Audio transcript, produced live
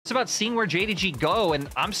it's about seeing where JDG go, and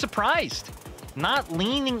I'm surprised. Not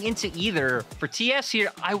leaning into either. For TS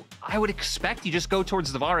here, I would expect you just go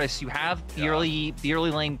towards the Varus. You have the early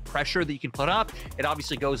lane pressure that you can put up. It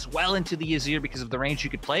obviously goes well into the Azir because of the range you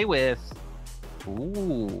could play with.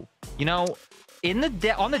 Ooh. You know,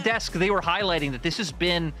 on the desk, they were highlighting that this has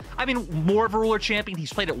been, I mean, more of a ruler champion.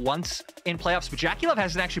 He's played it once in playoffs, but JackeyLove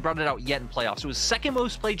hasn't actually brought it out yet in playoffs. It was second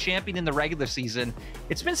most played champion in the regular season.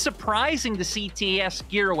 It's been surprising to see TES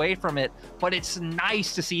gear away from it, but it's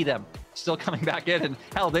nice to see them still coming back in. And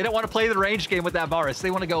hell, they don't want to play the range game with that Varus. They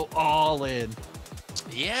want to go all in.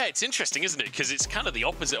 Yeah, it's interesting, isn't it? Because it's kind of the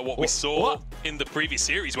opposite of what we saw in the previous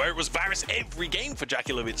series, where it was Varus every game for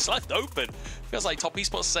JackeyLove. It's left open. Feels like Top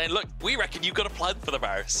Esports saying, look, we reckon you've got a plan for the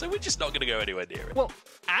Varus, so we're just not going to go anywhere near it. Well,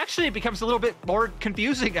 actually, it becomes a little bit more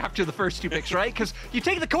confusing after the first two picks, right? Because you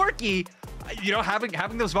take the Corki, you know,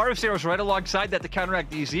 having those Varus arrows right alongside that to counteract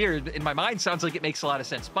the Azir, in my mind, sounds like it makes a lot of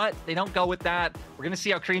sense. But they don't go with that. We're going to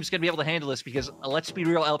see how Creme's going to be able to handle this because, let's be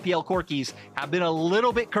real, LPL Corkis have been a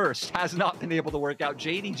little bit cursed. Has not been able to work out.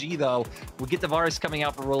 JDG, though, will get the Varus coming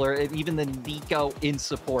out for ruler, and even the Neeko in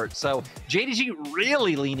support. So JDG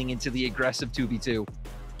really leaning into the aggressive 2v2.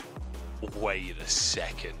 Wait a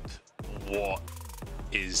second. What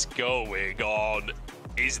is going on?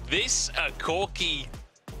 Is this a Corki?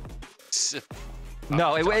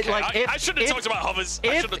 No, like I shouldn't have talked about hovers.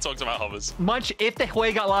 I shouldn't have talked about hovers. Munch, if the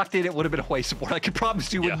Hui got locked in, it would have been a Hui support. I can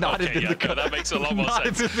promise you would not have been the Corki. That makes a lot more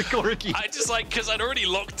sense. Have been the Corki. I just like, because I'd already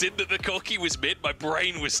locked in that the Corki was mid, my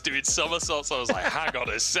brain was doing somersaults. I was like, hang on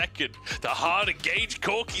a second. The hard engaged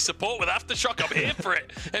Corki support with Aftershock, I'm here for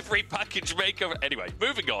it. Every package makeover. Anyway,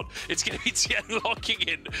 moving on. It's going to be Tian locking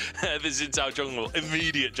in the Zhao jungle.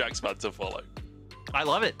 Immediate Jaxman to follow. I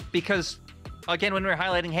love it because, again, when we were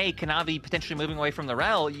highlighting, hey, Kanavi potentially moving away from the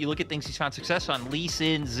rel, you look at things he's found success on. Lee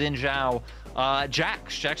Sin, Xin Zhao,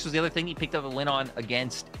 Jax. Jax was the other thing he picked up a win on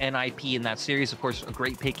against NIP in that series. Of course, a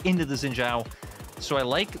great pick into the Xin Zhao. So I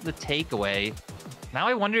like the takeaway. Now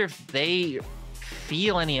I wonder if they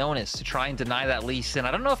feel any onus to try and deny that Lee Sin.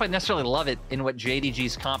 I don't know if I necessarily love it in what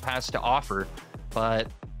JDG's comp has to offer, but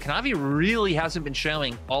Kanavi really hasn't been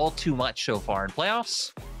showing all too much so far in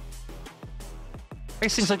playoffs. I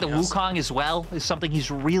guess things like the Wukong as well is something he's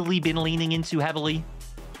really been leaning into heavily.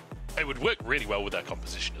 It would work really well with that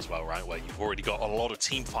composition as well, right? Where you've already got a lot of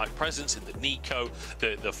team fight presence in the Neeko,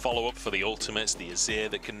 the follow-up for the ultimates, the Azir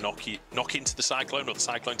that can knock into the Cyclone, or the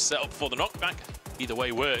Cyclone to set up for the knockback. Either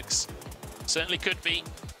way works. Certainly could be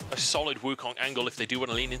a solid Wukong angle if they do want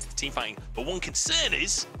to lean into the team fighting. But one concern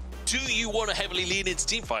is, do you want to heavily lean into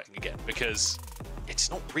team fighting again? Because it's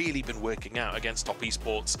not really been working out against Top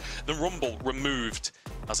Esports. The Rumble removed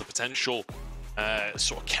as a potential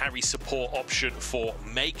sort of carry support option for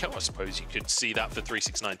Meiko. I suppose you could see that for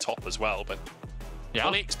 369 top as well, but yeah,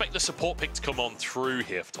 fully expect the support pick to come on through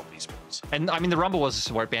here for Top Esports. And I mean, the Rumble was a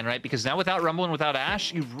support ban, right? Because now without Rumble and without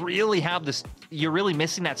Ashe, you really have this, you're really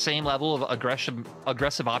missing that same level of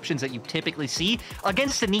aggressive options that you typically see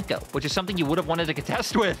against the Neeko, which is something you would have wanted to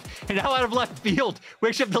contest with. And now out of left field, we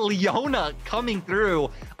actually have the Leona coming through.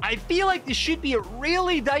 I feel like this should be a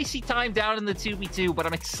really dicey time down in the 2v2, but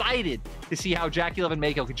I'm excited to see how JackeyLove and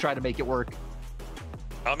Meiko can try to make it work.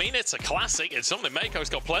 I mean, it's a classic. It's something Meiko's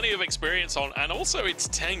got plenty of experience on, and also it's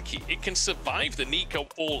tanky. It can survive the Neeko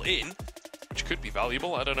all-in, which could be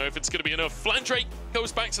valuable. I don't know if it's going to be enough. Flandre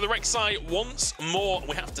goes back to the Rek'Sai once more.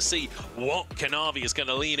 We have to see what Kanavi is going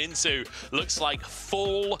to lean into. Looks like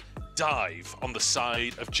full dive on the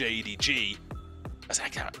side of JDG.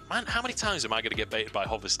 Man, how many times am I going to get baited by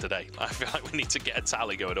hovers today? I feel like we need to get a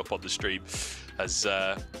tally going up on the stream, as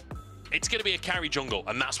it's going to be a carry jungle,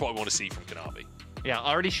 and that's what I want to see from Kanavi. Yeah,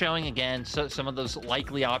 already showing again some of those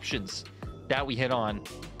likely options that we hit on.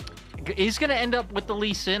 Is going to end up with the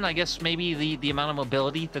Lee Sin, I guess maybe the amount of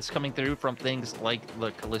mobility that's coming through from things like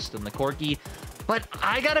the Kalista and the Corki. But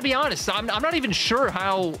I got to be honest, I'm not even sure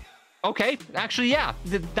how... Okay, actually, yeah,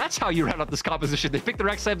 that's how you round up this composition. They picked the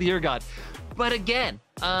Rek'Sai of the URgot. But again,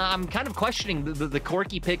 I'm kind of questioning the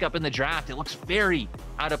Corki pickup in the draft. It looks very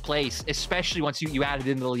out of place, especially once you add it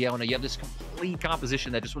into the Leona. You have this complete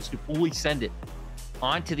composition that just wants to fully send it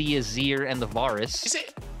onto the Azir and the Varus. Is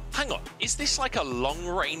it? Hang on. Is this like a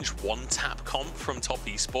long-range one-tap comp from Top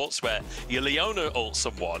Esports where your Leona ults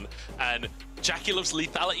someone and JackeyLove's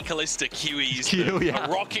Lethality Kalista QEs,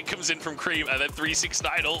 a rocket comes in from Creme, and then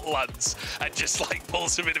 369 ult lands and just like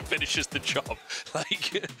pulls him in and finishes the job?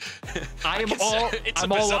 Like, it's I'm a all up for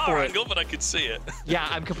bizarre it. angle, but I could see it. Yeah,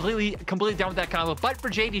 I'm completely down with that combo. But for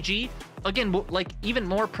JDG, again, like even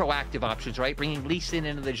more proactive options, right? Bringing Lee Sin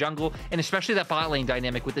into the jungle, and especially that bot lane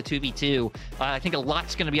dynamic with the 2v2. I think a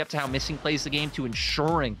lot's going to be up to how Missing plays the game to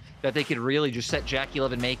ensuring that they could really just set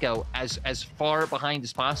JackeyLove and Meiko as far behind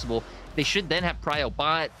as possible. They should then have Prio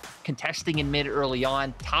bot contesting in mid early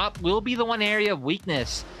on. Top will be the one area of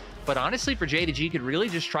weakness, but honestly for JDG could really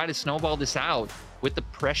just try to snowball this out with the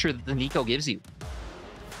pressure that the Neeko gives you.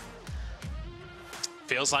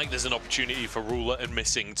 Feels like there's an opportunity for Ruler and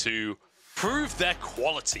Missing to prove their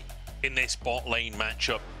quality in this bot lane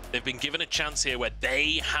matchup. They've been given a chance here where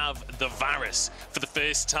they have the Varus for the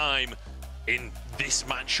first time in this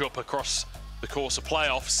matchup across the course of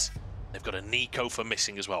playoffs. They've got a Neeko for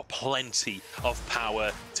Missing as well. Plenty of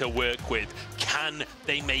power to work with. Can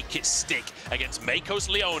they make it stick against Meiko's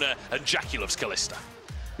Leona and JackeyLove's Kalista?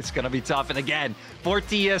 It's going to be tough. And again, for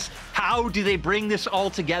TES, how do they bring this all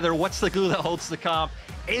together? What's the glue that holds the comp?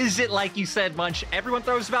 Is it like you said, Munch? Everyone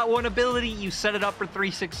throws about one ability. You set it up for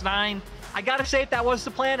 369. I got to say, if that was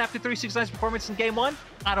the plan after 369's performance in game one,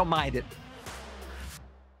 I don't mind it.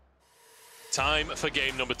 Time for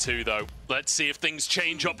game number 2, though. Let's see if things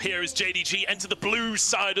change up here as JDG enter the blue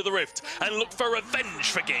side of the rift and look for revenge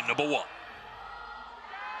for game number 1.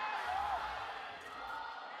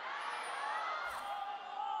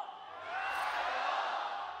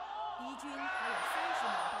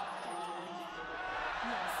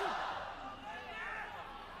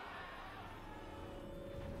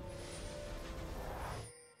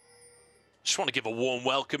 Just want to give a warm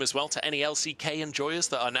welcome as well to any LCK enjoyers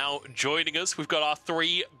that are now joining us. We've got our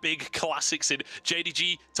 3 big classics in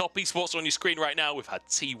JDG Top Esports on your screen right now. We've had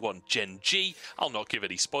T1 Gen G. I'll not give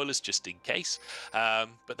any spoilers just in case.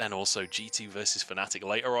 But then also G2 versus Fnatic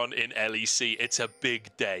later on in LEC. It's a big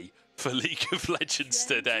day for League of Legends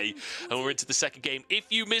today, and we're into the second game. If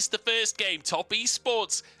you missed the first game, Top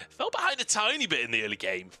Esports fell behind a tiny bit in the early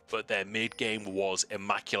game, but their mid game was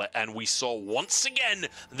immaculate, and we saw once again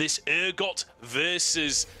this URgot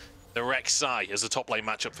versus the Rek'Sai as a top lane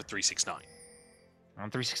matchup for 369. On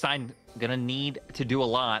 369, gonna need to do a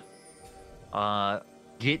lot.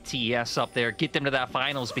 Get TES up there, get them to that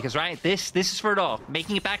finals, because right, this is for it all.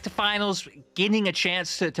 Making it back to finals, getting a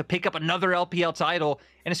chance to pick up another LPL title,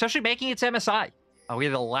 and especially making it to MSI.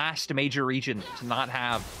 We're the last major region to not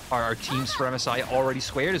have our teams for MSI already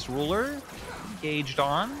squared as Ruler engaged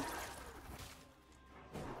on.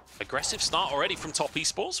 Aggressive start already from Top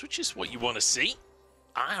Esports, which is what you want to see.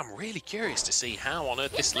 I am really curious to see how on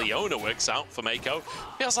earth this Leona works out for Meiko.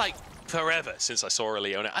 Feels like forever since I saw a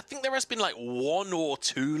Leona. I think there has been like 1 or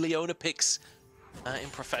 2 Leona picks in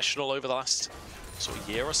professional over the last sort of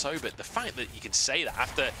year or so, but the fact that you can say that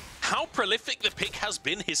after how prolific the pick has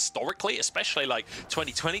been historically, especially like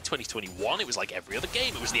 2020, 2021, it was like every other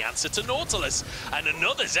game. It was the answer to Nautilus, and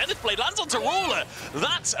another Zenith Blade lands onto Ruler.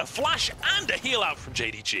 That's a flash and a heal out from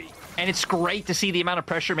JDG. And it's great to see the amount of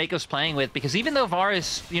pressure Meiko's playing with, because even though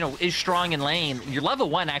Varus, you know, is strong in lane, your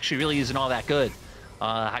level 1 actually really isn't all that good.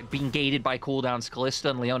 Being gated by cooldowns,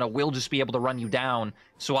 Kalista and Leona will just be able to run you down.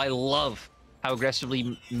 So I love how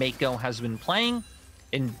aggressively Meiko has been playing,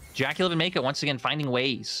 and JackeyLove and Meiko once again finding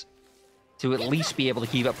ways to at least be able to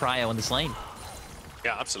keep up Prio in this lane.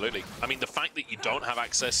 Yeah, absolutely. I mean, the fact that you don't have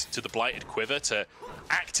access to the Blighted Quiver to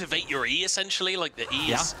activate your E, essentially, like the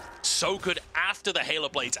E is so good after the Halo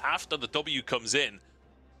Blades, after the W comes in.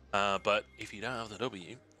 But if you don't have the W,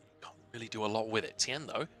 you can't really do a lot with it. Tian,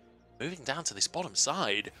 though, moving down to this bottom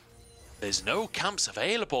side, there's no camps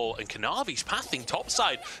available, and Kanavi's pathing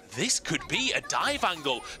topside. This could be a dive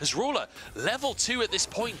angle as Ruler, level 2 at this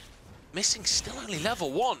point. Missing still only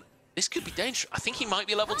level 1. This could be dangerous. I think he might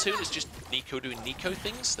be level 2, and it's just Neeko doing Neeko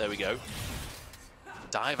things. There we go.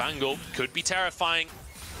 Dive angle could be terrifying.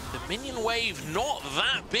 The minion wave not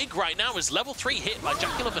that big right now as level 3 hit by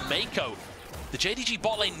JackeyLove and Meiko. The JDG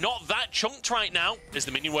bot lane not that chunked right now as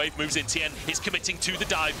the minion wave moves in. Tian is committing to the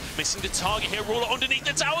dive, missing the target here. Ruler underneath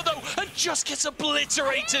the tower though, and just gets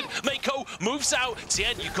obliterated. Meiko moves out.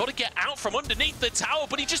 Tian, you've got to get out from underneath the tower,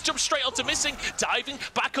 but he just jumps straight onto Missing, diving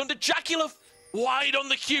back under JackeyLove. Wide on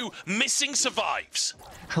the queue, Missing survives.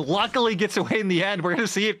 Luckily gets away in the end. We're going to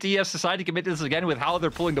see if TES decide to commit to this again with how they're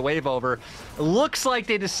pulling the wave over. Looks like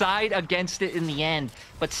they decide against it in the end,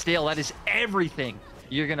 but still, that is everything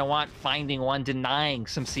you're going to want, finding one, denying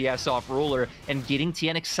some CS off Ruler, and getting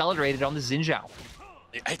Tian accelerated on the Zhao.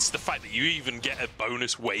 It's the fact that you even get a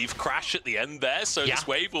bonus wave crash at the end there, so this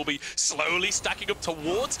wave will be slowly stacking up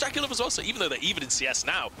towards JackeyLove as well, so even though they're even in CS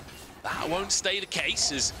now, that won't stay the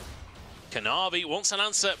case as Kanavi wants an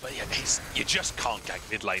answer, but you just can't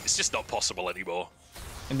gank mid lane. It's just not possible anymore.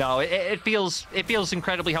 No, it feels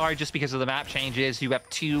incredibly hard just because of the map changes. You have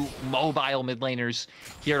two mobile mid laners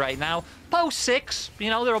here right now. Post 6, you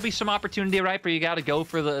know, there will be some opportunity, right? But you got to go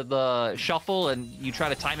for the shuffle, and you try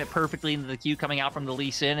to time it perfectly into the Q coming out from the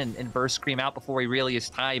Lee Sin and burst Creme out before he really has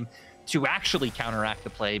time to actually counteract the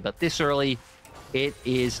play. But this early, it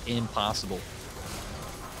is impossible.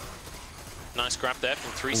 Nice grab there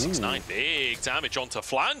from 369. Big damage onto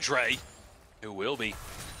Flandre, who will be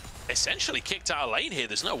essentially kicked out of lane here.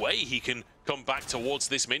 There's no way he can come back towards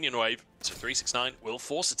this minion wave. So 369 will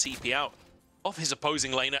force a TP out of his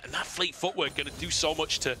opposing laner, and that fleet footwork going to do so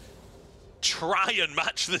much to try and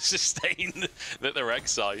match the sustain that the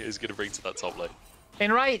Rek'Sai is going to bring to that top lane.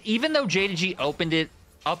 And right, even though JDG opened it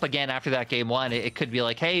up again after that game one, it could be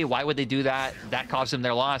like, hey, why would they do that? That caused them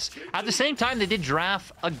their loss. At the same time, they did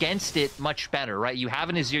draft against it much better, right? You have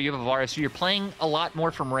an Azir, you have a Varus, so you're playing a lot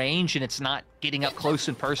more from range, and it's not getting up close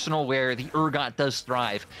and personal where the URgot does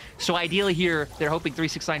thrive. So ideally here, they're hoping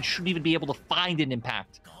 369 shouldn't even be able to find an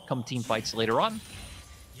impact come team fights later on.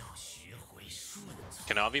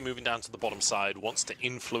 Kanavi moving down to the bottom side, wants to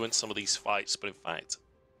influence some of these fights, but in fact,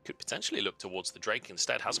 could potentially look towards the Drake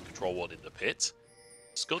instead. Has a control ward in the pit.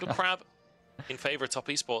 Skull to Crab in favor of top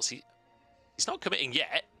esports. He's not committing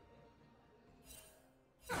yet.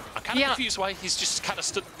 I'm kind of confused why he's just kind of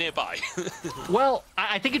stood nearby. Well,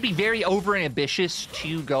 I think it'd be very over-ambitious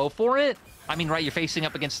to go for it. I mean, right, you're facing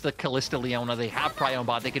up against the Kalista Leona. They have Prio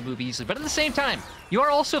bot. They can move easily. But at the same time, you are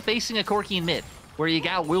also facing a Corki in mid, where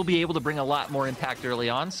Yagao will be able to bring a lot more impact early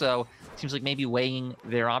on. So it seems like maybe weighing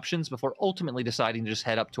their options before ultimately deciding to just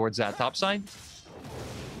head up towards that top side.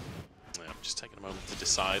 Just taking a moment to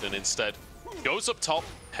decide, and instead goes up top,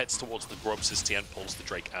 heads towards the grubs as Tian pulls the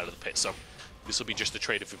Drake out of the pit. So this will be just a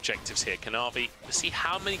trade of objectives here. Kanavi, to see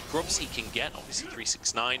how many grubs he can get. Obviously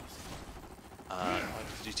 369. Not going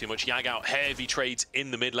to do too much. Yagao, heavy trades in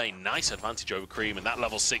the mid lane. Nice advantage over Creme, and that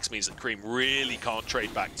level 6 means that Creme really can't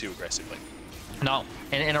trade back too aggressively. No,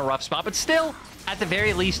 in a rough spot, but still, at the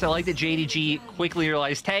very least, I like that JDG quickly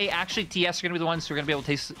realized, hey, actually, TS are going to be the ones who are going to be able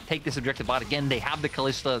to take this objective bot. Again, they have the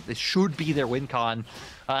Kalista. This should be their win con.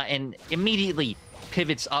 And immediately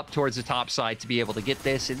pivots up towards the top side to be able to get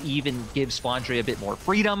this. It even gives Flandre a bit more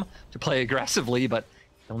freedom to play aggressively, but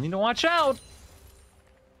they'll need to watch out.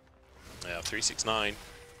 Yeah, 369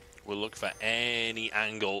 will look for any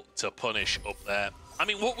angle to punish up there. I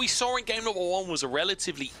mean, what we saw in game number 1 was a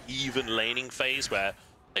relatively even laning phase where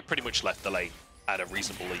they pretty much left the lane at a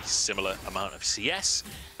reasonably similar amount of CS,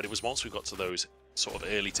 but it was once we got to those sort of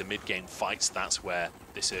early to mid-game fights, that's where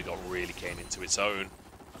this URgot really came into its own.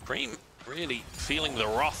 Creme really feeling the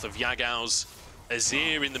wrath of Yagao's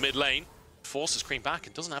Azir in the mid lane, forces Creme back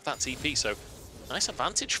and doesn't have that TP, so nice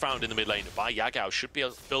advantage found in the mid lane by Yagao. Should be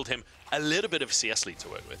able to build him a little bit of a CS lead to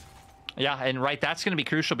work with. Yeah, and right, that's going to be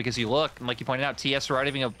crucial because you look, and like you pointed out, TS are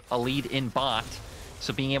already having a lead in bot.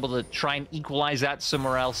 So being able to try and equalize that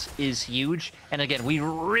somewhere else is huge. And again, we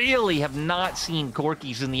really have not seen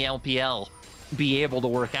Corkis in the LPL be able to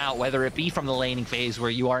work out, whether it be from the laning phase where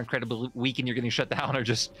you are incredibly weak and you're getting shut down, or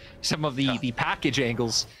just some of the package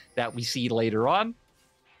angles that we see later on.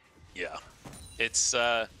 Yeah, it's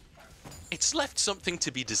left something to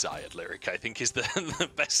be desired, Lyric, I think is the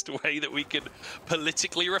best way that we can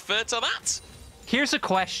politically refer to that. Here's a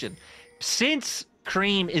question. Since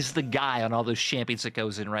Creme is the guy on all those champions that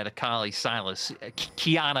goes in, right? Akali, Silas,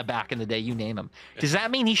 Kiana back in the day, you name him. Does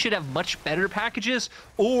that mean he should have much better packages?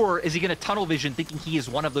 Or is he going to tunnel vision thinking he is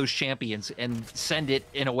one of those champions and send it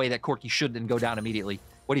in a way that Corki should and go down immediately?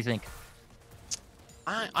 What do you think?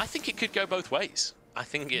 I think it could go both ways. I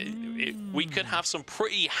think we could have some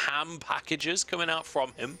pretty ham packages coming out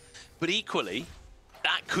from him, but equally,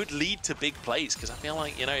 that could lead to big plays, because I feel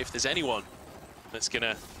like, you know, if there's anyone that's going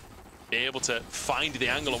to be able to find the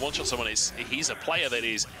angle and one-shot someone, he's a player that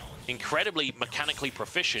is incredibly mechanically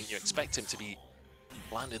proficient. You expect him to be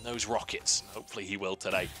landing those rockets. Hopefully he will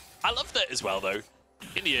today. I love that as well, though.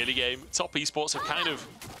 In the early game, top esports have kind of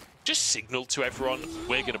just signaled to everyone,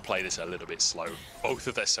 we're going to play this a little bit slow. Both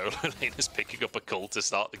of their solo laners picking up a call to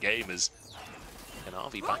start the game as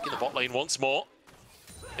Kanavi back in the bot lane once more.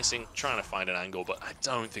 Missing, trying to find an angle, but I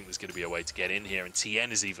don't think there's going to be a way to get in here, and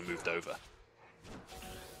Tian has even moved over.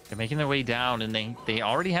 They're making their way down, and they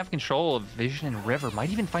already have control of Vision and River.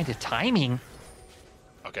 Might even find a timing.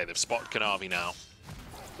 Okay, they've spotted Kanavi now.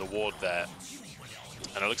 The ward there.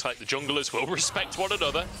 And it looks like the junglers will respect one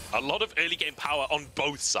another. A lot of early game power on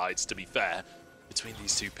both sides, to be fair, between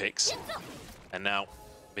these two picks. And now,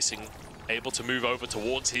 Missing able to move over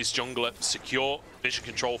towards his jungler. Secure vision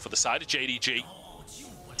control for the side of JDG.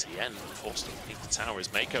 Tian forced underneath the tower as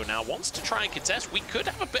Meiko now wants to try and contest. We could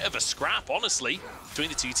have a bit of a scrap, honestly, between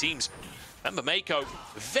the two teams. Remember, Meiko,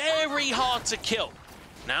 very hard to kill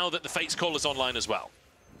now that the Fates Call is online as well.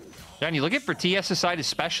 Yeah, and you look at for TS's side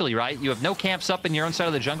especially, right? You have no camps up in your own side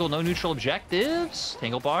of the jungle, no neutral objectives,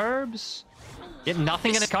 tangle barbs. Yet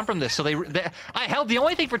nothing going to come from this. So the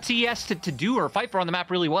only thing for TS to do or fight for on the map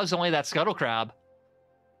really was only that Scuttle Crab.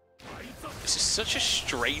 This is such a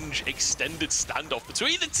strange extended standoff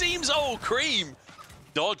between the teams. Oh, Creme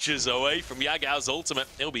dodges away from Yagao's ultimate.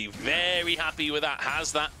 He'll be very happy with that.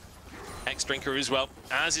 Has that X-Drinker as well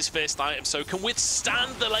as his first item, so can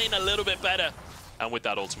withstand the lane a little bit better. And with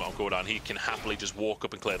that ultimate on cooldown, he can happily just walk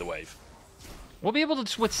up and clear the wave. We'll be able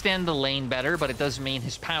to withstand the lane better, but it does mean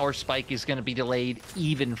his power spike is going to be delayed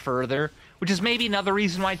even further, which is maybe another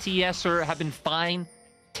reason why TS have been fine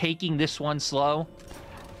taking this one slow.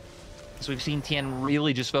 So we've seen Tian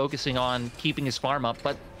really just focusing on keeping his farm up,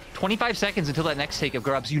 but 25 seconds until that next take of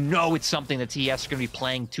grubs, you know it's something that TS are going to be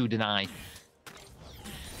playing to deny.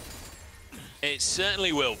 It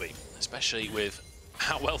certainly will be, especially with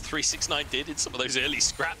how well 369 did in some of those early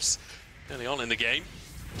scraps early on in the game.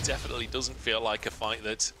 Definitely doesn't feel like a fight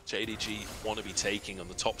that JDG want to be taking on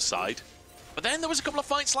the top side. But then there was a couple of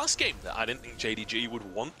fights last game that I didn't think JDG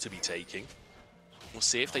would want to be taking. We'll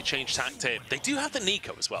see if they change tactic. They do have the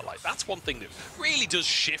Neeko as well. Like, that's one thing that really does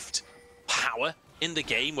shift power in the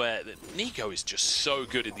game, where Neeko is just so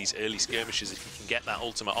good in these early skirmishes if you can get that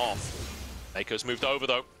ultimate off. Meiko's moved over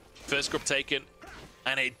though. First grub taken,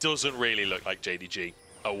 and it doesn't really look like JDG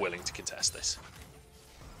are willing to contest this.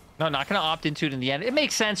 No, not going to opt into it in the end. It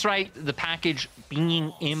makes sense, right? The package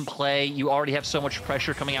being in play, you already have so much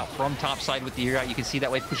pressure coming out from top side with the URgot. You can see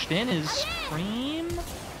that way pushed in is Creme.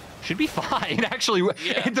 Should be fine, actually,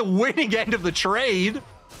 at the winning end of the trade.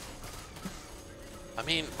 I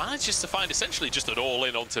mean, manages to find essentially just an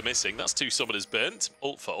all-in onto missing. That's 2 summoners burnt,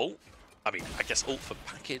 ult for ult. I mean, I guess ult for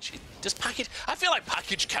package. Does package... I feel like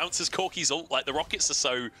package counts as Corki's ult. Like, the rockets are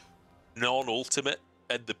so non-ultimate,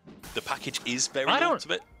 and the package is very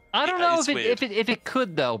ultimate. I don't know if it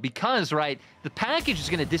could, though, because, right, the package is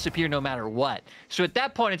going to disappear no matter what. So at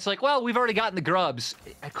that point, it's like, well, we've already gotten the grubs.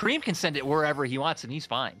 Creme can send it wherever he wants, and he's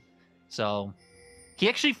fine. So he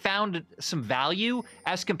actually found some value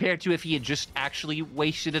as compared to if he had just actually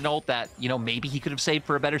wasted an ult that, you know, maybe he could have saved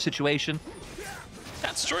for a better situation.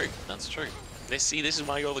 That's true. That's true. This is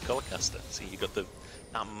why you're the color caster. See, you got that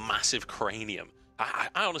massive cranium. I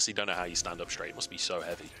honestly don't know how you stand up straight. It must be so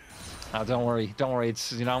heavy. Oh, don't worry. Don't worry.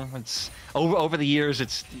 It's, you know, it's over the years,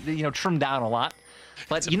 it's, you know, trimmed down a lot.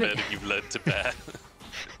 But it's a burden you've learned to bear.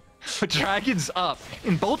 But Dragon's up.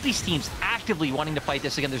 And both these teams actively wanting to fight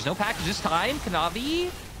this again. There's no package this time.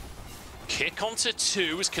 Kanavi. Kick onto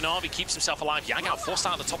 2 as Kanavi keeps himself alive. Yagao forced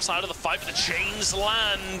out the top side of the fight, but the chains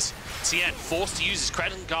land. Tian forced to use his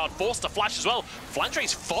credit card, forced to flash as well.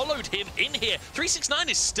 Flandre's followed him in here. 369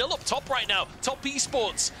 is still up top right now. Top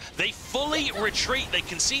Esports. They fully retreat. They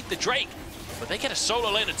concede the Drake, but they get a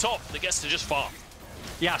solo lane at top that gets to just farm.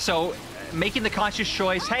 Yeah, so making the conscious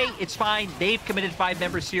choice, hey, it's fine. They've committed 5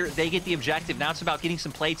 members here. They get the objective. Now it's about getting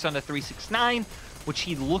some plates on the 369. Which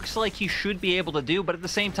he looks like he should be able to do, but at the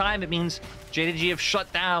same time, it means JDG have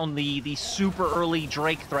shut down the super early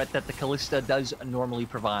Drake threat that the Kalista does normally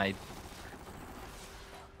provide.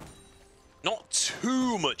 Not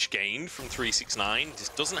too much gain from 369.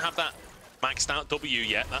 Just doesn't have that maxed out W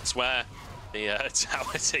yet. That's where the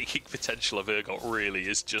tower taking potential of URgot really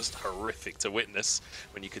is just horrific to witness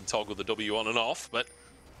when you can toggle the W on and off, but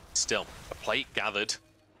still, a plate gathered.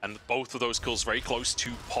 And both of those kills very close to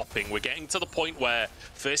popping. We're getting to the point where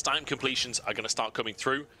first time completions are going to start coming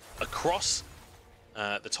through across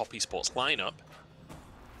the top esports lineup.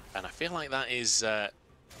 And I feel like that is... I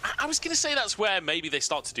was going to say that's where maybe they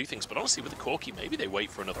start to do things, but honestly with the Corki, maybe they wait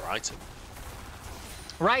for another item.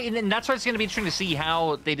 Right, and then that's why it's going to be interesting to see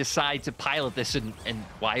how they decide to pilot this and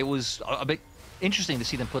why it was a bit interesting to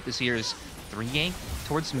see them put this here as 3 gank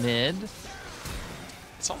towards mid.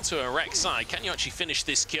 It's onto a Rek'Sai. Can you actually finish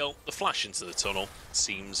this kill? The flash into the tunnel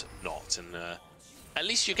seems not. And at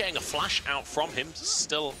least you're getting a flash out from him.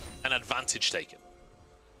 Still an advantage taken.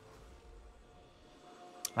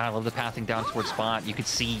 I love the pathing down towards spot. You could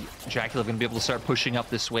see JackeyLove going to be able to start pushing up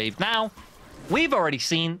this wave. Now, we've already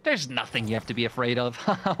seen there's nothing you have to be afraid of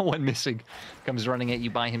when Missing comes running at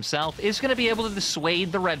you by himself. Is going to be able to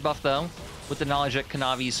dissuade the red buff, though, with the knowledge that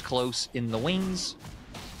Kanavi's close in the wings.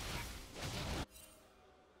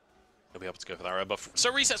 Be able to go for that red buff.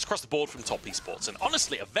 So resets across the board from top esports, and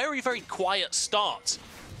honestly, a very, very quiet start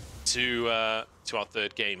to our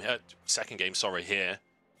second game, sorry, here.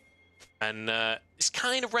 And it's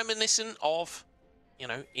kind of reminiscent of, you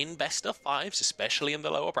know, in best of fives, especially in the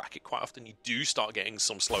lower bracket, quite often you do start getting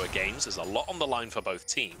some slower games. There's a lot on the line for both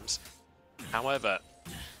teams. However,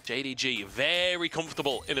 JDG very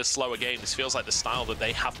comfortable in a slower game. This feels like the style that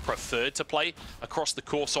they have preferred to play across the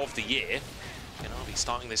course of the year. Kanavi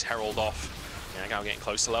starting this Herald off. Yagao getting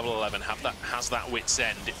close to level 11, has that wit's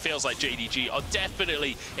end. It feels like JDG are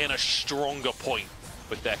definitely in a stronger point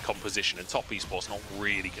with their composition, and top esports not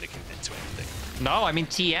really going to commit to anything. No, I mean,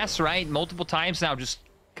 TS, right? Multiple times now just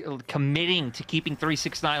committing to keeping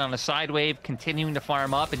 369 on a side wave, continuing to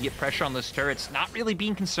farm up and get pressure on those turrets, not really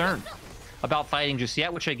being concerned about fighting just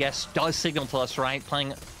yet, which I guess does signal to us, right?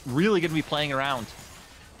 Really going to be playing around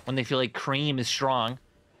when they feel like Creme is strong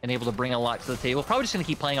and able to bring a lot to the table. Probably just going to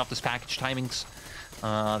keep playing off this package timings.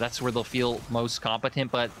 That's where they'll feel most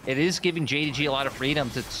competent, but it is giving JDG a lot of freedom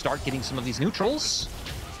to start getting some of these neutrals.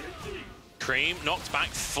 Creme knocked back,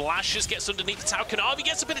 flashes, gets underneath the tower. Kanavi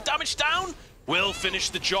gets a bit of damage down. Will finish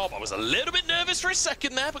the job. I was a little bit nervous for a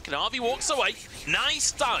second there, but Kanavi walks away.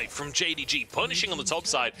 Nice dive from JDG, punishing on the top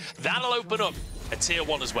side. That'll open up a tier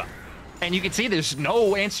 1 as well. And you can see there's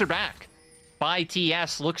no answer back by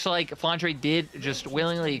TS. Looks like Flandre did just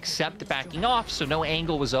willingly accept backing off, so no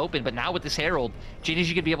angle was open. But now with this Herald,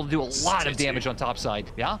 JDG could be able to do a lot of damage on top side.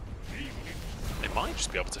 Yeah? They might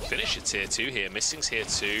just be able to finish a tier 2 here. Missing's here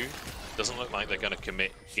 2. Doesn't look like they're going to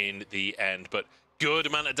commit in the end, but good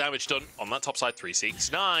amount of damage done on that top side.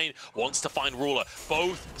 369 wants to find Ruler.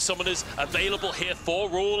 Both summoners available here for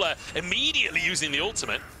Ruler, immediately using the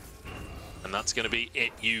ultimate. And that's going to be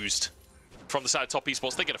it used from the side of top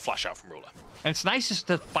esports. They get a flash out from Ruler. And it's nice just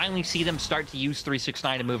to finally see them start to use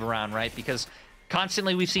 369 to move around, right? Because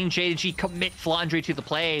constantly we've seen JDG commit Flandre to the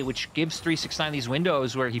play, which gives 369 these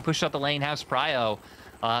windows where he pushed out the lane, has prio.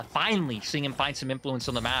 Finally seeing him find some influence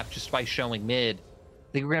on the map just by showing mid.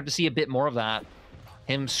 I think we're going to have to see a bit more of that.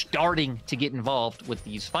 Him starting to get involved with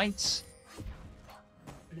these fights.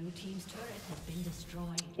 Blue team's turret has been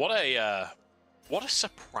destroyed. What a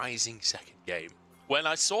surprising second game. When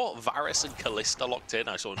I saw Varus and Kalista locked in,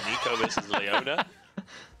 I saw Neeko versus Leona.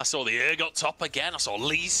 I saw the URgot top again. I saw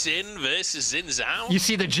Lee Sin versus Zhao. You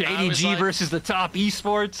see the JDG versus the top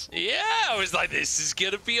esports? Yeah, I was like, this is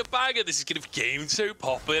going to be a banger. This is going to be game 2,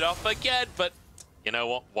 pop it off again. But you know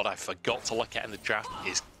what? What I forgot to look at in the draft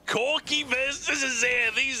is Corki versus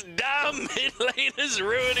Azir. These damn mid laners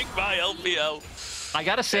ruining my LPL. I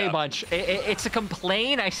gotta say, Munch, it's a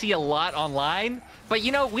complaint I see a lot online, but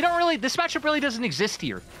you know, we don't really, this matchup really doesn't exist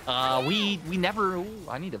here. We never,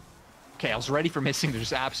 I need to, okay, I was ready for missing to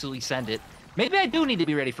just absolutely send it. Maybe I do need to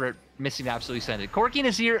be ready for missing to absolutely send it. Corki and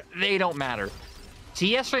Azir, they don't matter.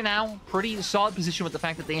 TS right now, pretty solid position with the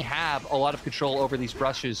fact that they have a lot of control over these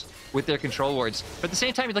brushes with their control wards. But at the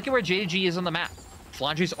same time, you look at where JDG is on the map.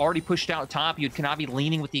 Flandre's already pushed out top. You had Kanavi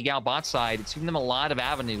leaning with the Yagao bot side. It's giving them a lot of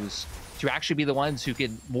avenues to actually be the ones who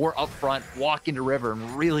can more upfront walk into river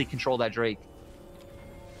and really control that Drake.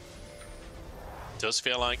 Does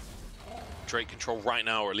feel like Drake control right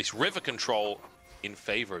now, or at least river control, in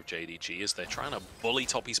favor of JDG as they're trying to bully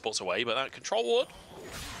top esports away, but that control ward,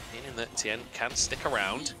 meaning that Tian can stick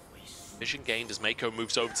around. Vision gained as Meiko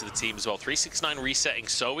moves over to the team as well. 369 resetting,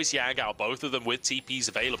 so is Yagao, both of them with TPs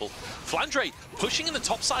available. Flandre pushing in the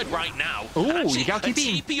top side right now. Ooh, actually, Yagao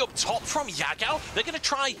a TP up top from Yagao. They're going to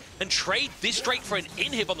try and trade this Drake for an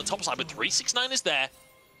inhib on the top side, but 369 is there.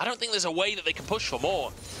 I don't think there's a way that they can push for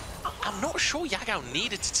more. I'm not sure Yagao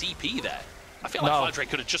needed to TP there. I feel like Flandre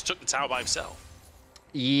could have just took the tower by himself.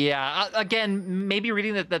 Yeah, again, maybe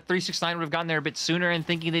reading that 369 would have gotten there a bit sooner and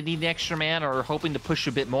thinking they need an extra man or hoping to push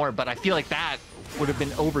a bit more, but I feel like that would have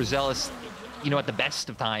been overzealous, you know, at the best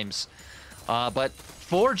of times. But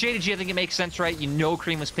for JDG, I think it makes sense, right? You know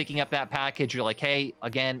Creme was picking up that package. You're like, hey,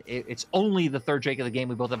 again, it's only the third Drake of the game.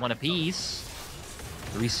 We both have one apiece.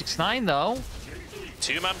 369, though.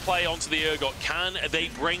 Two-man play onto the URgot. Can they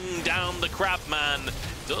bring down the Crab Man?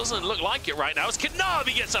 Doesn't look like it right now as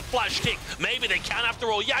Kanavi gets a flash kick. Maybe they can after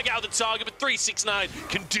all. Yagao the target, but 369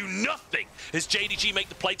 can do nothing as JDG make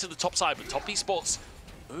the play to the top side. But top esports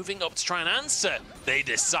moving up to try and answer. They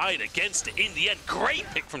decide against it in the end. Great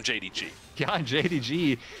pick from JDG. Yeah,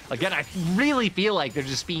 JDG. Again, I really feel like they're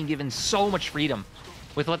just being given so much freedom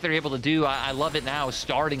with what they're able to do. I love it now,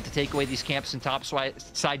 starting to take away these camps and top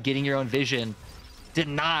side, getting your own vision.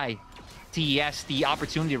 Deny TES the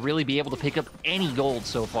opportunity to really be able to pick up any gold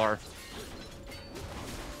so far.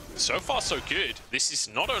 So far, so good. This is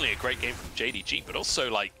not only a great game from JDG, but also,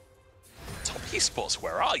 like, top esports,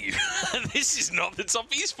 where are you? This is not the top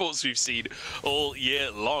esports we've seen all year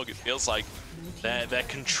long. It feels like their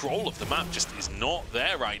control of the map just is not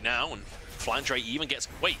there right now. And Flandre even gets...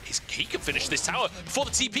 Wait, he can finish this tower before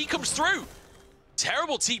the TP comes through.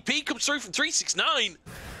 Terrible TP comes through from 369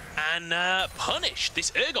 and punish.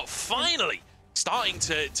 This URgot finally starting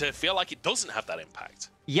to feel like it doesn't have that impact.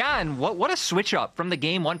 Yeah, and what a switch up from the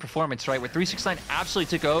game one performance, right? Where 369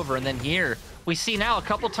 absolutely took over, and then here we see now a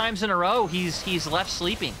couple times in a row he's left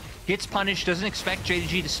sleeping. Gets punished, doesn't expect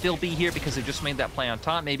JDG to still be here because they just made that play on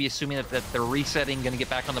top, maybe assuming that they're resetting, going to get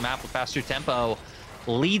back on the map with faster tempo.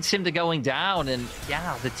 Leads him to going down, and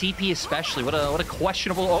yeah, the TP especially. What a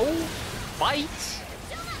questionable fight.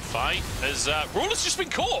 Fight as Ruler's just been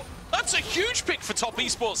caught. That's a huge pick for top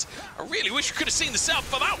esports. I really wish we could have seen the setup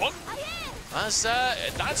for that one. As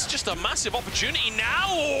that's just a massive opportunity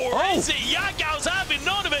now, or is it Yagao's having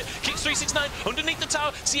none of it? Kicks 369 underneath the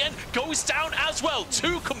tower. Tian goes down as well.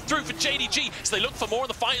 2 come through for JDG, so they look for more in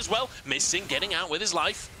the fight as well. Missing, getting out with his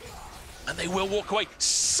life. And they will walk away.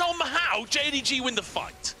 Somehow, JDG win the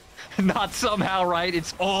fight. Not somehow, right?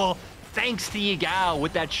 It's all thanks to Yagao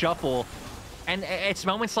with that shuffle. And it's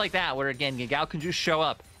moments like that where, again, Yagao can just show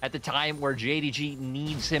up at the time where JDG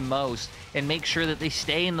needs him most and make sure that they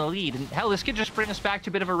stay in the lead. And hell, this could just bring us back to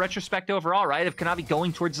a bit of a retrospect overall, right? Of Kanavi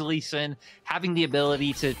going towards the Lee Sin, having the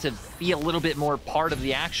ability to be a little bit more part of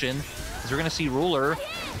the action. As we're going to see Ruler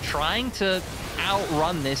trying to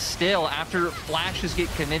outrun this still after flashes get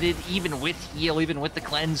committed, even with heal, even with the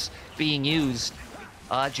cleanse being used.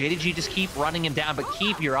 JDG just keep running him down, but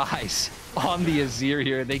keep your eyes on the Azir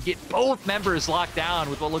here. They get both members locked down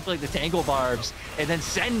with what looked like the Tangle Barbs, and then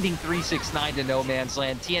sending 369 to no man's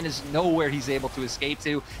land. Tian is nowhere he's able to escape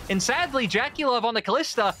to. And sadly, JackeyLove on the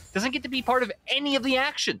Kalista doesn't get to be part of any of the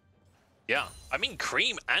action. Yeah, I mean,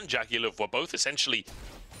 Creme and JackeyLove were both essentially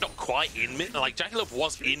not quite in mid. Like, JackeyLove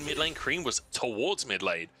was in mid lane, Creme was towards mid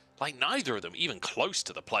lane. Like, neither of them even close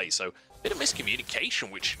to the play. So, a bit of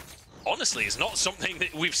miscommunication, which honestly is not something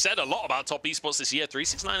that we've said a lot about top esports this year.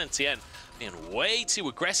 369 and Tian being way too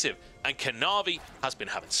aggressive, and Kanavi has been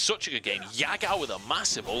having such a good game. Yagao with a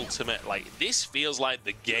massive ultimate. Like, this feels like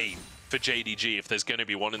the game for JDG if there's going to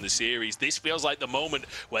be one in the series. This feels like the moment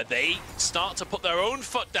where they start to put their own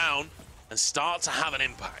foot down and start to have an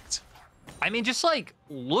impact. I mean, just like,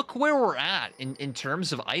 look where we're at in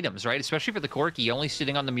terms of items, right? Especially for the Corki, only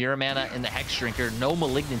sitting on the Mirror Mana and the Hex Drinker, no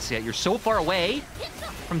Malignancy yet. You're so far away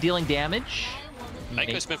from dealing damage.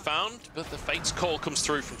 Meiko's been found, but the Fate's Call comes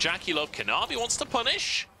through from JackeyLove. Kanavi wants to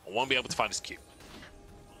punish, and won't be able to find his Q.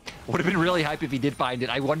 Would have been really hype if he did find it.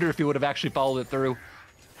 I wonder if he would have actually followed it through.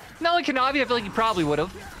 Knowing Kanavi, I feel like he probably would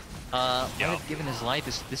have. Given his life,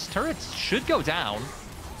 this turret should go down.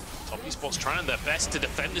 Top esports trying their best to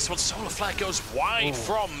defend this one. Solar Flare goes wide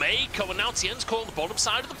from Meiko, and now Tian's caught on the bottom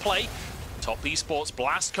side of the play. Top esports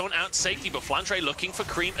blast cone out to safety, but Flandre looking for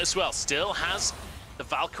Creme as well. Still has the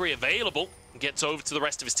Valkyrie available and gets over to the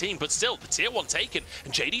rest of his team, but still the tier 1 taken,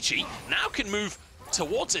 and JDG now can move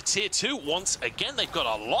towards a tier 2 once again. They've got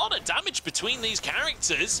a lot of damage between these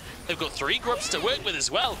characters. They've got 3 grubs to work with as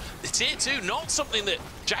well. The tier 2, not something that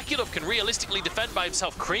JackeyLove can realistically defend by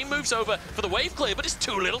himself. Creme moves over for the wave clear, but it's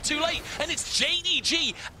too little too late. And it's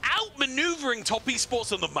JDG outmaneuvering top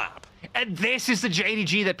esports on the map. And this is the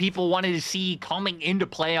JDG that people wanted to see coming into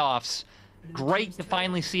playoffs. Great to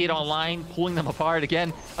finally see it online, pulling them apart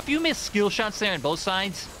again. A few missed skill shots there on both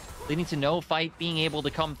sides, leading to no fight being able to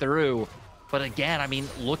come through. But again, I mean,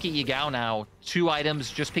 look at Yagao now. 2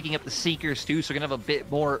 items, just picking up the Seekers too, so we're going to have a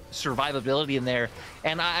bit more survivability in there.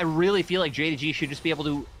 And I really feel like JDG should just be able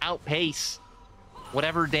to outpace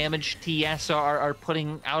whatever damage TES are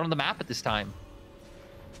putting out on the map at this time.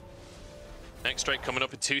 Next straight coming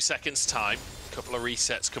up in 2 seconds time. A couple of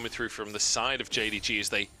resets coming through from the side of JDG as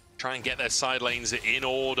they try and get their side lanes in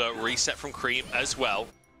order. Reset from Creme as well.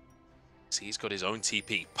 So he's got his own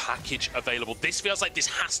TP package available. This feels like this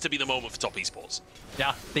has to be the moment for top esports.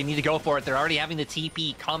 Yeah, they need to go for it. They're already having the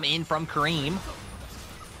TP come in from Creme.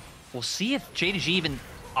 We'll see if JDG even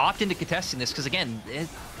opt into contesting this, because again,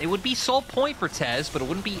 it would be sole point for TES, but it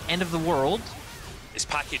wouldn't be end of the world. This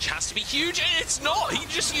package has to be huge, and it's not. He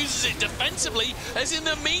just uses it defensively, as in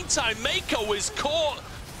the meantime, Meiko is caught.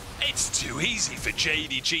 It's too easy for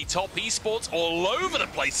JDG. Top esports all over the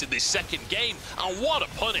place in this second game, and what a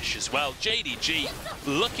punish as well. JDG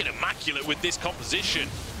looking immaculate with this composition,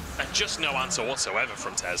 and just no answer whatsoever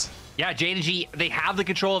from TES. Yeah, JDG, they have the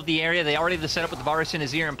control of the area. They already have the setup with the Varus and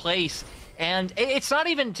Azir in place. And it's not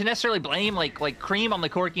even to necessarily blame like Creme on the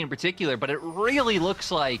Corki in particular, but it really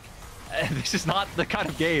looks like this is not the kind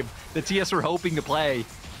of game that TS were hoping to play.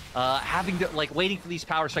 Having to, waiting for these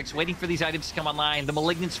power strikes, waiting for these items to come online. The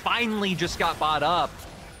Malignants finally just got bought up.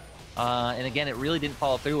 And again, it really didn't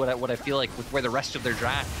follow through what I feel like with where the rest of their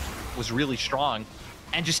draft was really strong.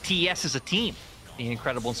 And just TES as a team being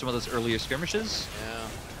incredible in some of those earlier skirmishes.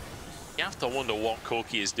 You have to wonder what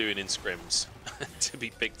Corki is doing in scrims to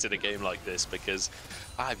be picked in a game like this, because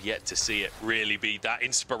I've yet to see it really be that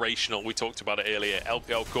inspirational. We talked about it earlier.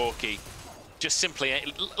 LPL Corki, just simply,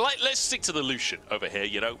 like, let's stick to the Lucian over here,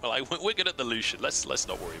 you know? Like, we're good at the Lucian. Let's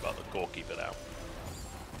not worry about the Corki for now.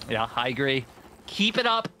 Yeah, I agree. Keep it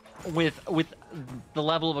up with the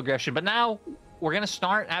level of aggression. But now we're going to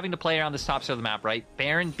start having to play around this top side of the map, right?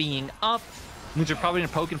 Baron being up. Means we're probably going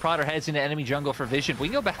to poke and prod our heads into enemy jungle for vision. We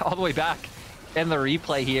can go back all the way back in the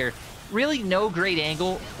replay here. Really no great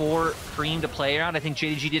angle for Creme to play around. I think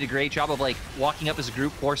JDG did a great job of like walking up as a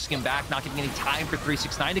group, forcing him back, not giving any time for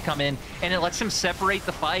 369 to come in, and it lets him separate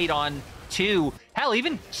the fight on 2. Hell,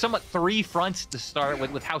 even somewhat 3 fronts to start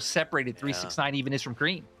with how separated 369 even is from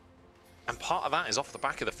Creme. And part of that is off the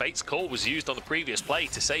back of the Fate's Call was used on the previous play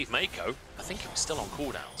to save Meiko. I think it was still on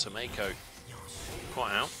cooldown, so Meiko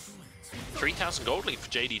quite out. 3,000 gold lead for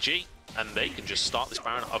JDG, and they can just start this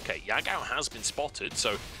Baron. Okay, Yagao has been spotted,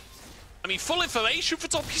 so I mean, full information for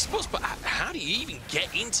Top Esports, but how do you even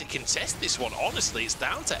get in to contest this one? Honestly, it's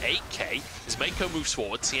down to 8k as Meiko moves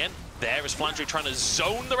forward. Tian there as Flandre trying to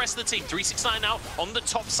zone the rest of the team. 369 now on the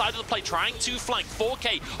top side of the play, trying to flank.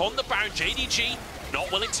 4k on the Baron. JDG not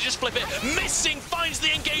willing to just flip it. Missing, finds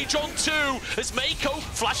the engage on 2 as Meiko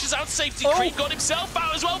flashes out safety. Creme got himself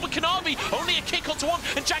out as well, but Kanavi only a kick onto 1,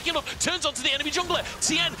 and JackeyLove turns onto the enemy jungler.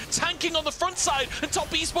 Tian tanking on the front side, and Top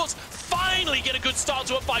Esports finally get a good start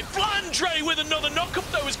to a fight. Flandre with another knock-up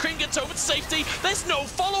though as Creme gets over to safety. There's no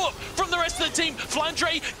follow-up from the rest of the team.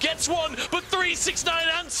 Flandre gets 1, but 369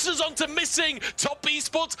 answers onto missing. Top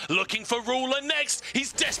Esports looking for Ruler next.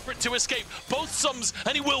 He's desperate to escape both sums,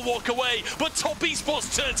 and he will walk away, but Top Esports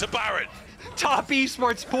turn to Baron. Top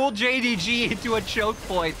Esports pull JDG into a choke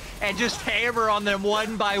point and just hammer on them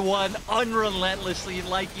one by one, unrelentlessly.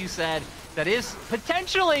 Like you said, that is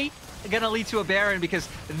potentially going to lead to a Baron because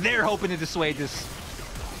they're hoping to dissuade this.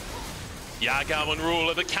 Yagao and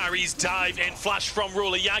Ruler, the carries dive in, flash from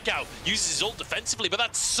Ruler. Yagao uses his ult defensively, but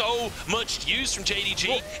that's so much use from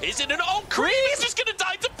JDG. Is it an Creme is just gonna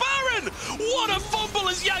die to Baron! What a fumble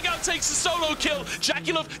as Yagao takes a solo kill.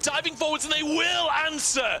 JackeyLove diving forwards and they will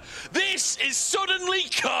answer. This is suddenly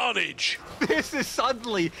carnage. This is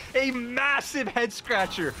suddenly a massive head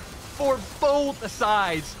scratcher for both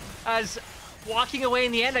sides as walking away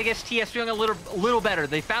in the end, I guess TES feeling a little better.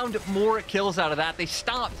 They found more kills out of that. They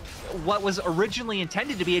stopped what was originally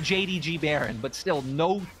intended to be a JDG Baron, but still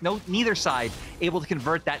neither side able to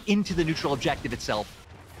convert that into the neutral objective itself.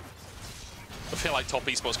 I feel like Top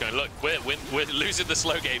Esports going, look, we're losing the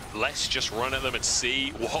slow game. Let's just run at them and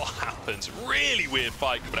see what happens. Really weird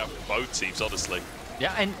fight coming out from both teams, honestly.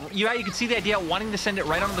 Yeah, and you can see the idea, wanting to send it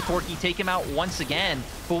right onto the Corki, take him out once again.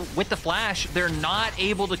 But with the flash, they're not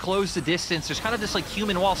able to close the distance. There's kind of this like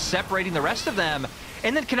human wall separating the rest of them.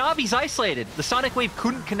 And then Kanavi's isolated. The Sonic Wave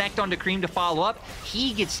couldn't connect onto Creme to follow up.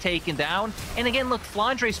 He gets taken down. And again, look,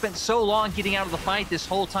 Flandre spent so long getting out of the fight this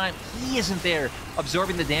whole time. He isn't there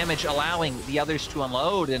absorbing the damage, allowing the others to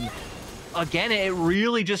unload. And again, it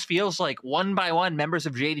really just feels like one by one members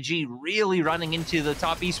of JDG really running into the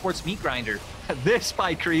Top Esports meat grinder. This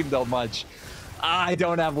by Creme though much. I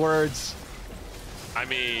don't have words. I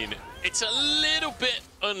mean, it's a little bit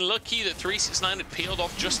unlucky that 369 had peeled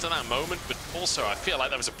off just in that moment, but also I feel like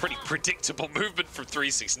that was a pretty predictable movement from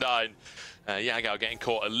 369. Yagao getting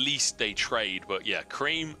caught, at least they trade, but yeah,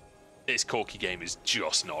 Creme, this Corki game is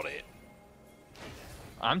just not it.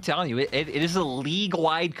 I'm telling you, it is a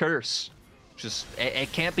league-wide curse. Just,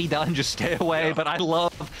 it can't be done, just stay away, yeah. But I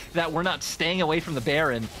love that we're not staying away from the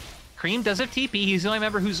Baron. Creme does have TP, he's the only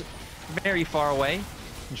member who's very far away.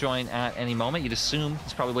 Join at any moment, you'd assume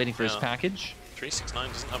he's probably waiting for his package. 369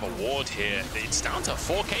 doesn't have a ward here. It's down to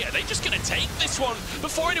 4k. Are they just going to take this one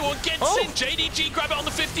before anyone gets in? JDG grab it on the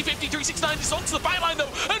 50-50. 369 is onto the backline though,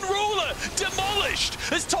 and Ruler demolished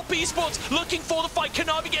as Top Esports looking for the fight.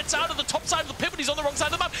 Kanavi gets out of the top side of the pivot. He's on the wrong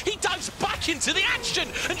side of the map. He dives back into the action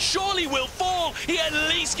and surely will fall. He at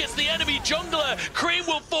least gets the enemy jungler. Creme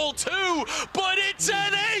will fall too, but it's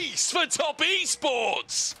an ace for Top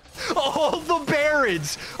Esports. All the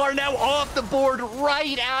Barons are now off the board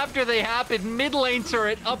right after they happen. Mid lane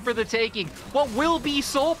turret up for the taking. What will be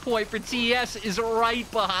soul point for TES is right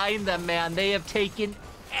behind them, man. They have taken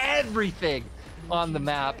everything on the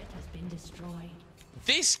map.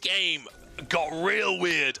 This game got real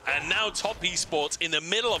weird, and now Top Esports in the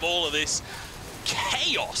middle of all of this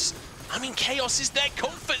chaos. I mean, chaos is their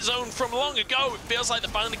comfort zone from long ago. It feels like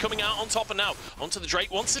they're finally coming out on top, and now onto the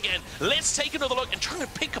Drake once again. Let's take another look and try to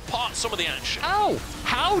pick apart some of the action.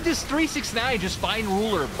 How does 369 just find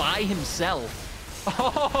Ruler by himself?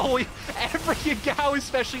 Oh, every Yagao,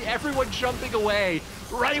 especially everyone jumping away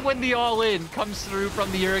right when the all-in comes through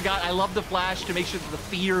from the URgot. I love the flash to make sure that the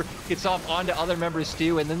fear gets off onto other members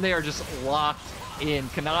too, and then they are just locked in.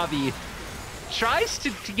 Kanavi tries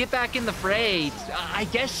to get back in the fray. I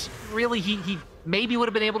guess really he maybe would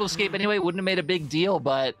have been able to escape anyway. It wouldn't have made a big deal,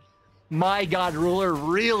 but my God, Ruler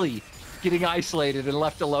really getting isolated and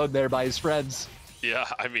left alone there by his friends. Yeah,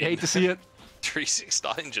 I mean, hate to see it.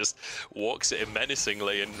 369 just walks at him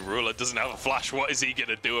menacingly, and Ruler doesn't have a flash. What is he going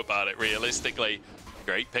to do about it, realistically?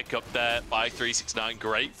 Great pick up there by 369.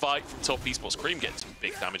 Great fight from top Esports. Creme gets some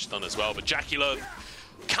big damage done as well, but JackeyLove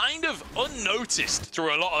kind of unnoticed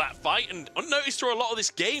through a lot of that fight, and unnoticed through a lot of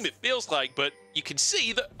this game, it feels like, but you can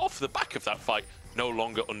see that off the back of that fight, no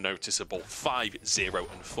longer unnoticeable.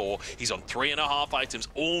 5-0-4. He's on 3.5 items,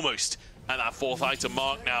 almost at that 4th item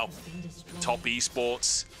mark now. Top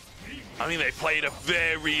Esports, I mean, they played a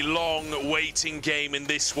very long waiting game in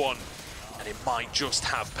this one, and it might just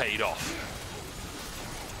have paid off.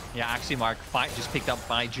 Yeah, actually, Mark, fight just picked up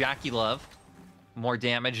by JackeyLove. More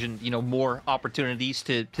damage and, you know, more opportunities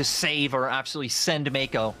to save or absolutely send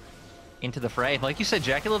Meiko into the fray. Like you said,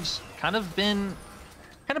 JackeyLove's kind of been,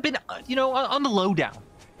 you know, on the lowdown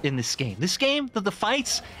in this game. This game, the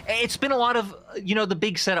fights, it's been a lot of, you know, the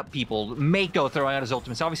big setup people. Meiko throwing out his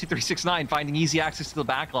ultimates. Obviously, 369 finding easy access to the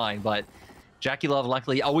backline, but JackeyLove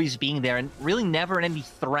luckily always being there and really never any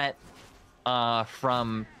threat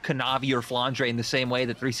from Kanavi or Flandre in the same way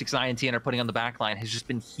that 369 and Tian are putting on the backline has just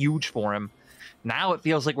been huge for him. Now it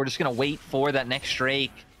feels like we're just going to wait for that next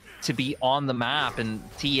Drake to be on the map, and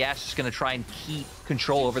TES is going to try and keep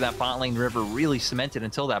control over that bot lane river really cemented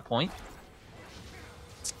until that point.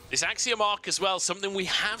 This Axiom arc as well, something we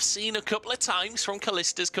have seen a couple of times from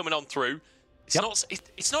Kalista's coming on through.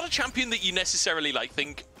 It's not a champion that you necessarily like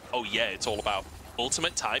think, oh yeah, it's all about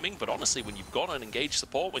ultimate timing, but honestly, when you've got an engaged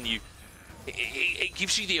support, when you it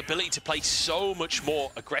gives you the ability to play so much more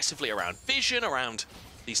aggressively around vision, around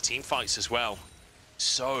these team fights as well.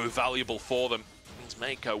 So valuable for them. Means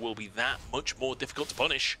Meiko will be that much more difficult to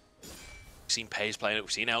punish. We've seen Pays playing it,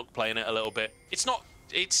 we've seen Elk playing it a little bit. It's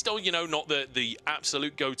still, you know, not the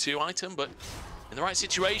absolute go-to item, but in the right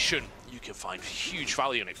situation, you can find huge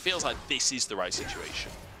value, and it feels like this is the right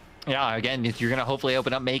situation. Yeah, again, if you're going to hopefully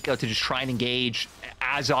open up Meiko to just try and engage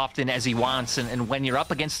as often as he wants, and when you're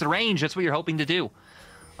up against the range, that's what you're hoping to do.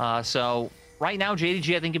 So right now,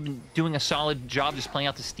 JDG, I think, have been doing a solid job just playing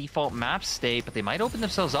out this default map state, but they might open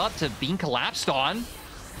themselves up to being collapsed on.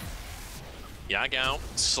 Yagao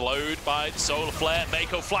slowed by the solar flare.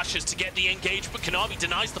 Meiko flashes to get the engage, but Kanavi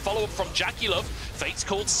denies the follow-up from JackeyLove. Fate's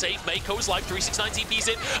called to save Meiko's life. 369 TP's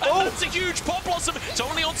in, and that's a huge pop blossom. It's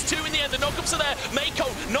only onto 2 in the end. The knockups are there. Meiko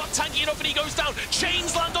not tanky enough, and he goes down.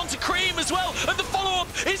 Chains land onto Creme as well, and the follow-up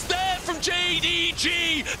is there from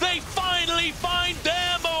JDG. They finally find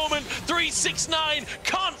their moment. 369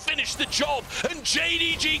 can't finish the job, and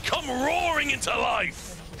JDG come roaring into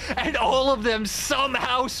life. And all of them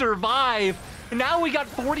somehow survive. Now we got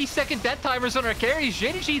 40-second death timers on our carries.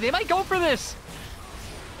 JDG, they might go for this.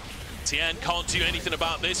 Tian can't do anything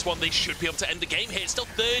about this one. They should be able to end the game here. Still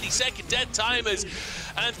 30-second death timers.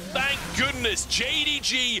 And thank goodness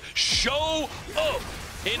JDG show up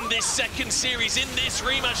in this second series, in this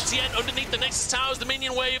rematch. Tian underneath the Nexus Towers, the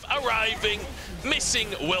minion wave arriving. Missing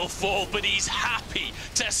will fall, but he's happy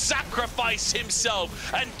to sacrifice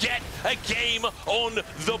himself and get a game on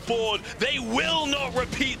the board. They will not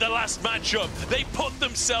repeat the last matchup. They put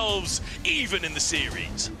themselves even in the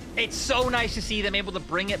series. It's so nice to see them able to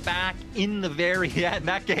bring it back in the very end.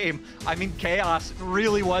 That game, I mean, Chaos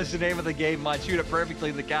really was the name of the game. Shoot it perfectly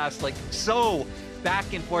in the cast, like so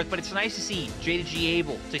back and forth, but it's nice to see JDG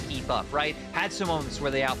able to keep up, right? Had some moments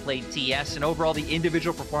where they outplayed TS, and overall the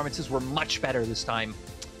individual performances were much better this time.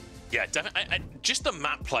 Yeah, definitely. Just the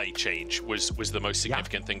map play change was the most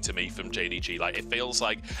significant thing to me from JDG. Like, it feels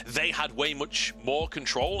like they had way much more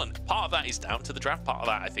control, and part of that is down to the draft. Part of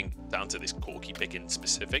that, I think, down to this Corki pick in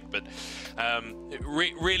specific. But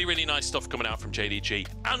really, really nice stuff coming out from JDG,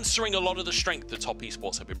 answering a lot of the strength that top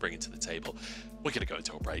esports have been bringing to the table. We're going to go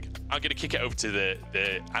into a break. I'm going to kick it over to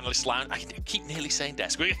the analyst lounge. I keep nearly saying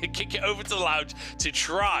desk. We're going to kick it over to the lounge to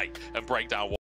try and break down